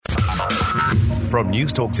From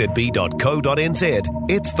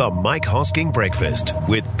newstalkzb.co.nz, it's the Mike Hosking Breakfast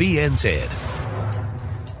with BNZ.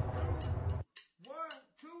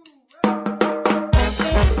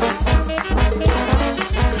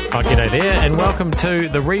 Oh, g'day there, and welcome to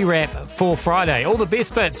the rewrap for Friday. All the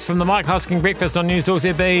best bits from the Mike Hosking Breakfast on News Talk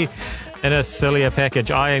ZB in a sillier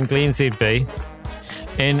package. I am Glenn ZB,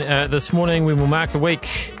 and this morning we will mark the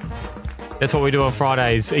week. That's what we do on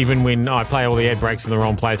Fridays, even when I play all the ad breaks in the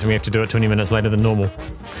wrong place and we have to do it 20 minutes later than normal.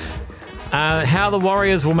 How the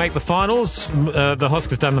Warriors will make the finals. The Hosk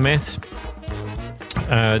has done the maths.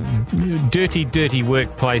 Dirty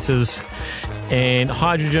workplaces, and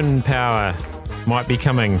hydrogen power might be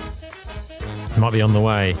coming, might be on the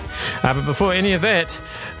way. But before any of that,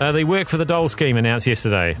 the Work for the Dole scheme announced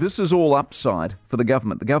yesterday. This is all upside for the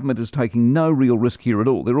government. The government is taking no real risk here at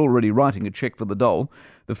all. They're already writing a cheque for the dole.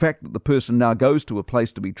 The fact that the person now goes to a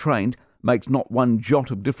place to be trained makes not one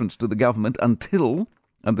jot of difference to the government until,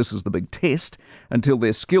 and this is the big test, until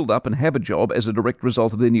they're skilled up and have a job as a direct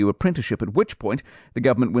result of their new apprenticeship, at which point the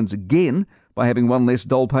government wins again by having one less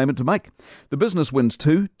dole payment to make. The business wins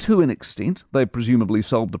too, to an extent. They've presumably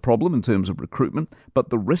solved the problem in terms of recruitment,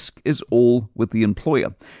 but the risk is all with the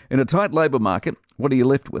employer. In a tight labour market, what are you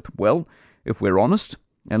left with? Well, if we're honest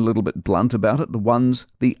and a little bit blunt about it, the ones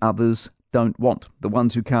the others don't want. The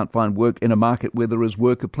ones who can't find work in a market where there is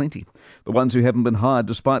work aplenty. The ones who haven't been hired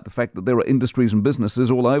despite the fact that there are industries and businesses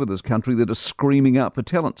all over this country that are screaming out for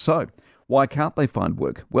talent. So, why can't they find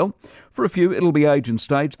work? Well, for a few, it'll be age and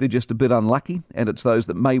stage. They're just a bit unlucky, and it's those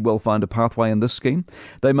that may well find a pathway in this scheme.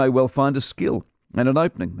 They may well find a skill and an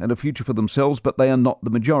opening and a future for themselves, but they are not the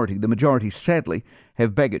majority. The majority, sadly,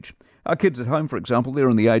 have baggage. Our kids at home, for example, they're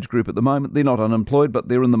in the age group at the moment. They're not unemployed, but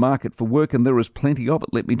they're in the market for work, and there is plenty of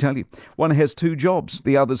it, let me tell you. One has 2 jobs.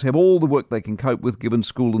 The others have all the work they can cope with given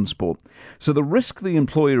school and sport. So the risk the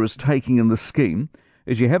employer is taking in the scheme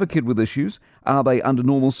is you have a kid with issues. Are they, under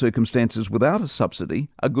normal circumstances without a subsidy,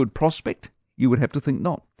 a good prospect? You would have to think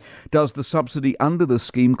not. Does the subsidy under the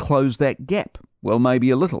scheme close that gap? Well, maybe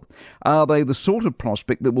a little. Are they the sort of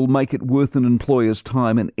prospect that will make it worth an employer's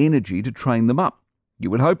time and energy to train them up? You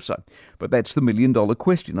would hope so. But that's the million-dollar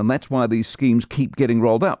question, and that's why these schemes keep getting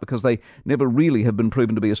rolled out, because they never really have been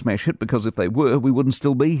proven to be a smash hit, because if they were, we wouldn't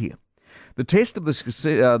still be here. The test of the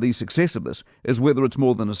success of this is whether it's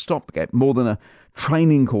more than a stopgap, more than a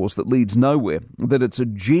training course that leads nowhere, that it's a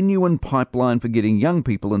genuine pipeline for getting young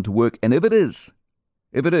people into work, and if it is,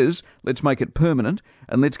 let's make it permanent,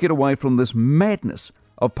 and let's get away from this madness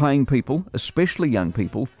of paying people, especially young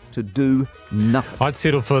people, to do nothing. I'd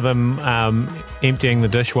settle for them emptying the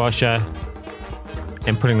dishwasher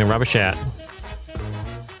and putting the rubbish out.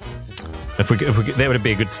 If we that would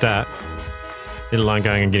be a good start, let alone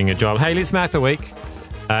going and getting a job. Hey, let's mark the week.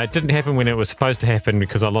 It didn't happen when it was supposed to happen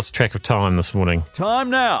because I lost track of time this morning.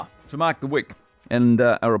 Time now to mark the week. And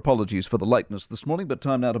our apologies for the lateness this morning, but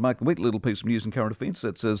time now to mark the week. A little piece of news and current events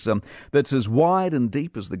that's as wide and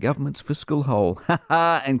deep as the government's fiscal hole.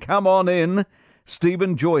 And come on in,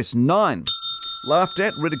 Stephen Joyce, 9. Laughed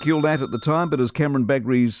at, ridiculed at the time, but as Cameron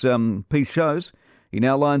Bagri's piece shows, he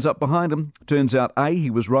now lines up behind him. Turns out A, he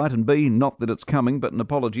was right, and B, not that it's coming, but an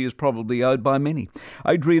apology is probably owed by many.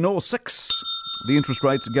 Adrian Orr, 6. The interest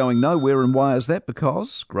rates are going nowhere, and why is that?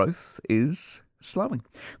 Because growth is slowing.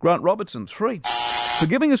 Grant Robertson, 3. For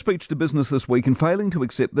giving a speech to business this week and failing to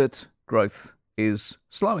accept that growth is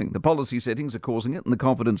slowing. The policy settings are causing it, and the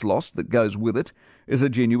confidence lost that goes with it is a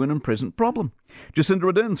genuine and present problem.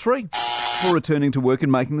 Jacinda Ardern, 3. For returning to work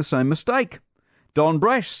and making the same mistake. Don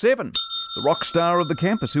Brash, 7. The rock star of the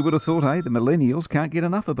campus. Who would have thought, hey, the millennials can't get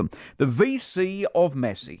enough of him. The VC of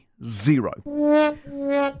Massey, 0.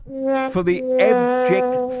 For the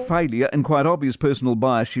abject failure and quite obvious personal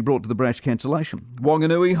bias she brought to the Brash cancellation.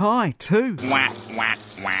 Wanganui High, 2.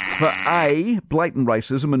 For A, blatant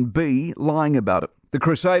racism, and B, lying about it. The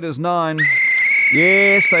Crusaders, 9.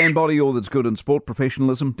 Yes, they embody all that's good in sport: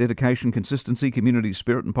 professionalism, dedication, consistency, community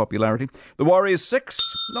spirit and popularity. The Warriors,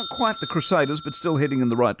 6. Not quite the Crusaders, but still heading in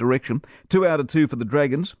the right direction. 2 out of 2 for the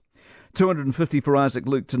Dragons. 250 for Isaac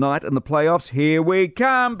Luke tonight. And the playoffs, here we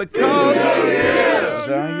come, because...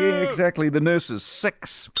 Yeah, exactly. The Nurses,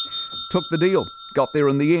 6. Took the deal. Got there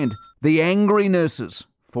in the end. The Angry Nurses,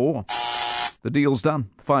 4. The deal's done.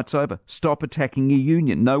 Fight's over. Stop attacking your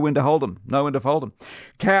union. Know when to hold them. Know when to fold them.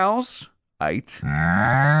 Cows... 8.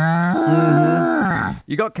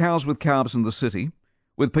 You got cows with calves in the city,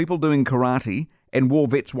 with people doing karate and war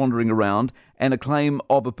vets wandering around, and a claim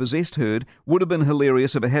of a possessed herd would have been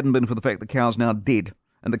hilarious if it hadn't been for the fact the cow's now dead,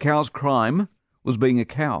 and the cow's crime was being a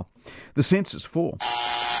cow. The census, 4.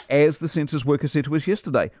 As the census worker said to us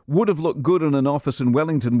yesterday, would have looked good in an office in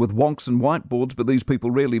Wellington with wonks and whiteboards, but these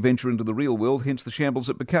people rarely venture into the real world, hence the shambles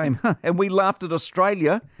it became. And we laughed at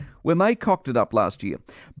Australia when they cocked it up last year.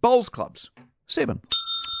 Bowls clubs, 7.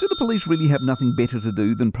 Do the police really have nothing better to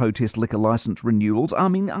do than protest liquor licence renewals? I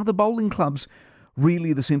mean, are the bowling clubs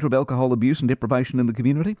really the centre of alcohol abuse and deprivation in the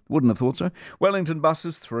community? Wouldn't have thought so. Wellington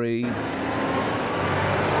buses, 3. Yeah.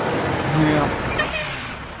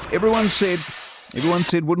 Everyone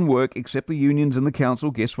said wouldn't work, except the unions and the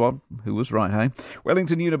council. Guess what? Who was right, hey?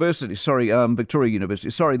 Wellington University. Victoria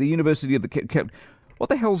University. The University of the... What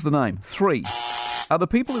the hell's the name? 3. Are the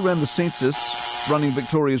people who ran the census running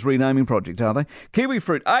Victoria's renaming project, are they? Kiwi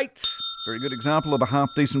fruit, 8. Very good example of a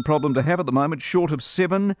half-decent problem to have at the moment, short of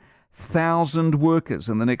 7,000 workers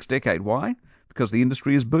in the next decade. Why? Because the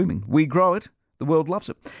industry is booming. We grow it. The world loves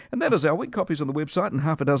it. And that is our week. Copies on the website, and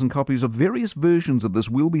half a dozen copies of various versions of this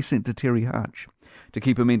will be sent to Terry Harch to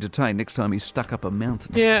keep him entertained next time he's stuck up a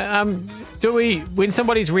mountain. Yeah, when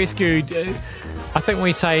somebody's rescued, I think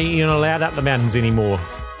we say you're not allowed up the mountains anymore.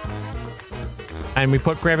 And we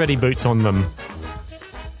put gravity boots on them.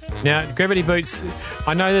 Now, gravity boots,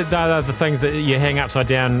 I know that they're the things that you hang upside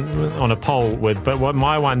down on a pole with, but what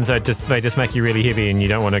my ones are they just make you really heavy and you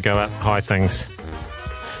don't want to go up high things.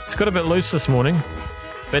 It's got a bit loose this morning.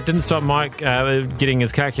 That didn't stop Mike getting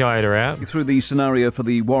his calculator out. Through the scenario for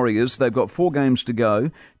the Warriors, they've got 4 games to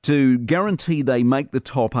go. To guarantee they make the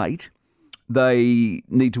top 8, they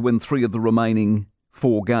need to win 3 of the remaining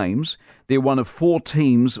 4 games. They're one of 4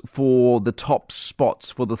 teams for the top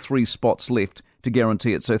spots, for the 3 spots left to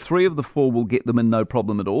guarantee it. So 3 of the 4 will get them in no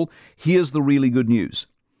problem at all. Here's the really good news.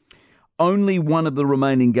 Only one of the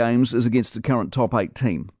remaining games is against the current top 8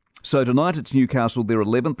 team. So tonight it's Newcastle, they're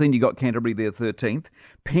 11th. Then you got Canterbury, they're 13th.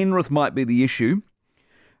 Penrith might be the issue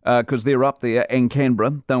because they're up there, and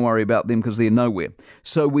Canberra, don't worry about them because they're nowhere.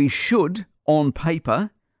 So we should, on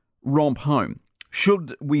paper, romp home.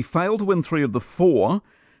 Should we fail to win 3 of the 4,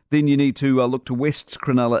 then you need to look to Wests,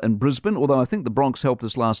 Cronulla and Brisbane, although I think the Bronx helped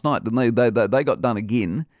us last night, didn't they? They got done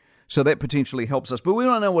again. So that potentially helps us. But we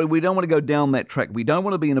don't want to go down that track. We don't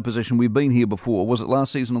want to be in a position, we've been here before. Was it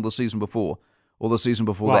last season or the season before? Or the season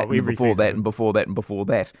before that, and before that, and before that, and before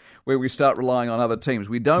that, where we start relying on other teams.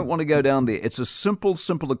 We don't want to go down there. It's a simple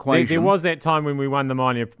equation. There was that time when we won the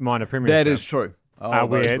minor premiership. That is true.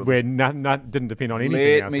 Where didn't depend on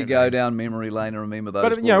anything else. Let me go down memory lane and remember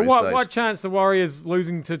those. But what chance the Warriors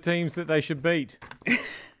losing to teams that they should beat?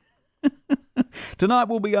 Tonight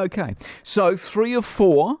will be okay. So 3 of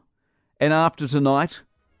 4, and after tonight,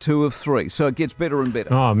 2 of 3. So it gets better and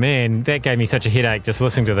better. Oh man, that gave me such a headache just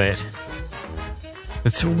listening to that.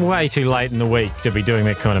 It's way too late in the week to be doing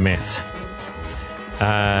that kind of maths.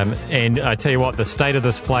 And I tell you what, the state of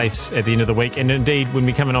this place at the end of the week, and indeed when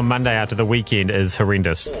we come in on Monday after the weekend, is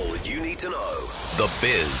horrendous. All you need to know. The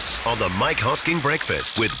Biz on the Mike Hosking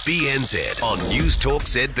Breakfast with BNZ on News Talk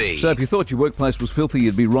ZB. So if you thought your workplace was filthy,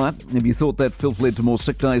 you'd be right. If you thought that filth led to more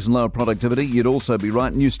sick days and lower productivity, you'd also be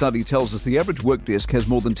right. A new study tells us the average work desk has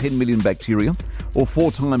more than 10 million bacteria, or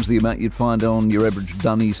 4 times the amount you'd find on your average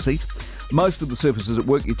dunny seat. Most of the surfaces at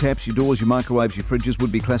work, your taps, your doors, your microwaves, your fridges,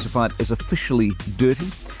 would be classified as officially dirty.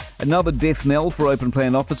 Another death knell for open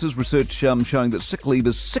plan offices. Research showing that sick leave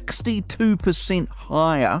is 62%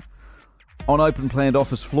 higher on open planned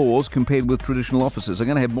office floors compared with traditional offices. I'm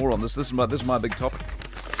going to have more on this. This is my big topic.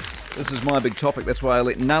 This is my big topic. That's why I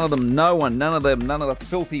let none of the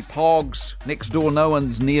filthy pogs next door. No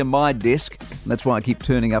one's near my desk. And that's why I keep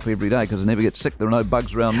turning up every day, because I never get sick. There are no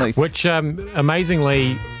bugs around me. Which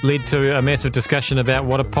amazingly led to a massive discussion about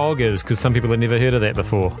what a pog is, because some people had never heard of that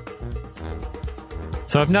before.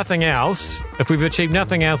 So if nothing else, if we've achieved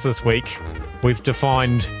nothing else this week, we've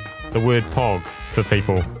defined the word pog for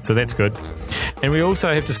people. So that's good. And we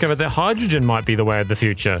also have discovered that hydrogen might be the way of the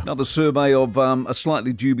future. Another survey of a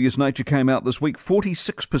slightly dubious nature came out this week.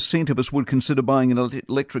 46% of us would consider buying an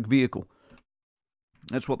electric vehicle.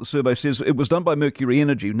 That's what the survey says. It was done by Mercury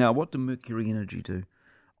Energy. Now, what do Mercury Energy do?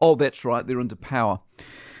 Oh, that's right, they're into power.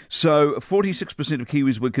 So 46% of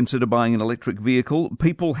Kiwis would consider buying an electric vehicle.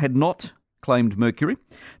 People had not claimed Mercury.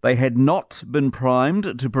 They had not been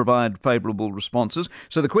primed to provide favourable responses.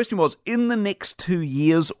 So the question was, in the next 2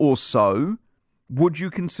 years or so, would you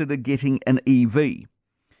consider getting an EV?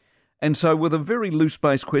 And so with a very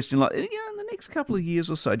loose-based question like, in the next couple of years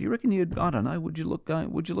or so, do you reckon would you look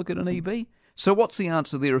at an EV? So what's the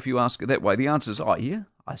answer there if you ask it that way? The answer is, yeah,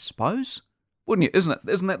 I suppose. Wouldn't you?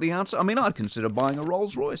 Isn't that the answer? I mean, I'd consider buying a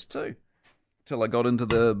Rolls Royce too. Till I got into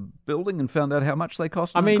the building and found out how much they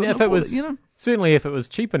cost. I mean, if it was, certainly if it was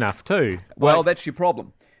cheap enough too. Well, that's your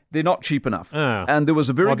problem. They're not cheap enough. Oh. And there was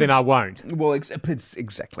a very Well, good... then I won't. Well,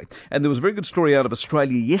 exactly. And there was a very good story out of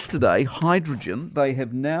Australia yesterday. Hydrogen. They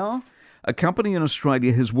have now... A company in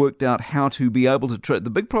Australia has worked out how to be able to...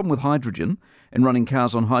 The big problem with hydrogen and running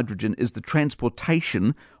cars on hydrogen is the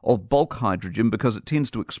transportation of bulk hydrogen because it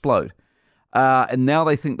tends to explode. And now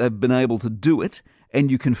they think they've been able to do it,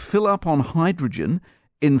 and you can fill up on hydrogen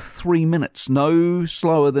in 3 minutes, no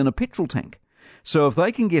slower than a petrol tank. So if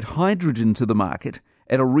they can get hydrogen to the market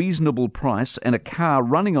at a reasonable price and a car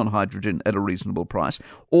running on hydrogen at a reasonable price,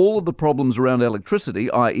 all of the problems around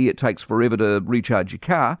electricity, i.e. it takes forever to recharge your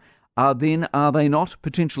car, are they not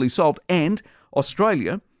potentially solved? And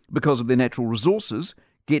Australia, because of their natural resources,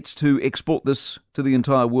 gets to export this to the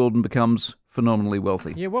entire world and becomes phenomenally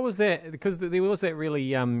wealthy. Yeah, what was that? Because there was that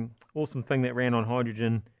really awesome thing that ran on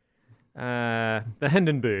hydrogen, the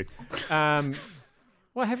Hindenburg.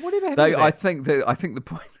 Whatever happened to that? I think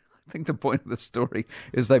the point of the story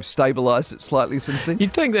is they've stabilised it slightly since then.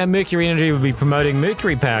 You'd think that Mercury Energy would be promoting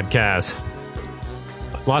Mercury-powered cars.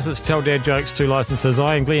 License to tell dad jokes, 2 licenses.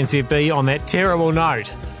 I am Glenn ZB. On that terrible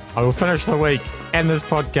note, I will finish the week and this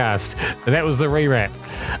podcast. That was the rewrap.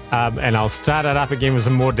 And I'll start it up again with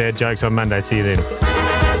some more dad jokes on Monday. See you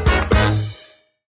then.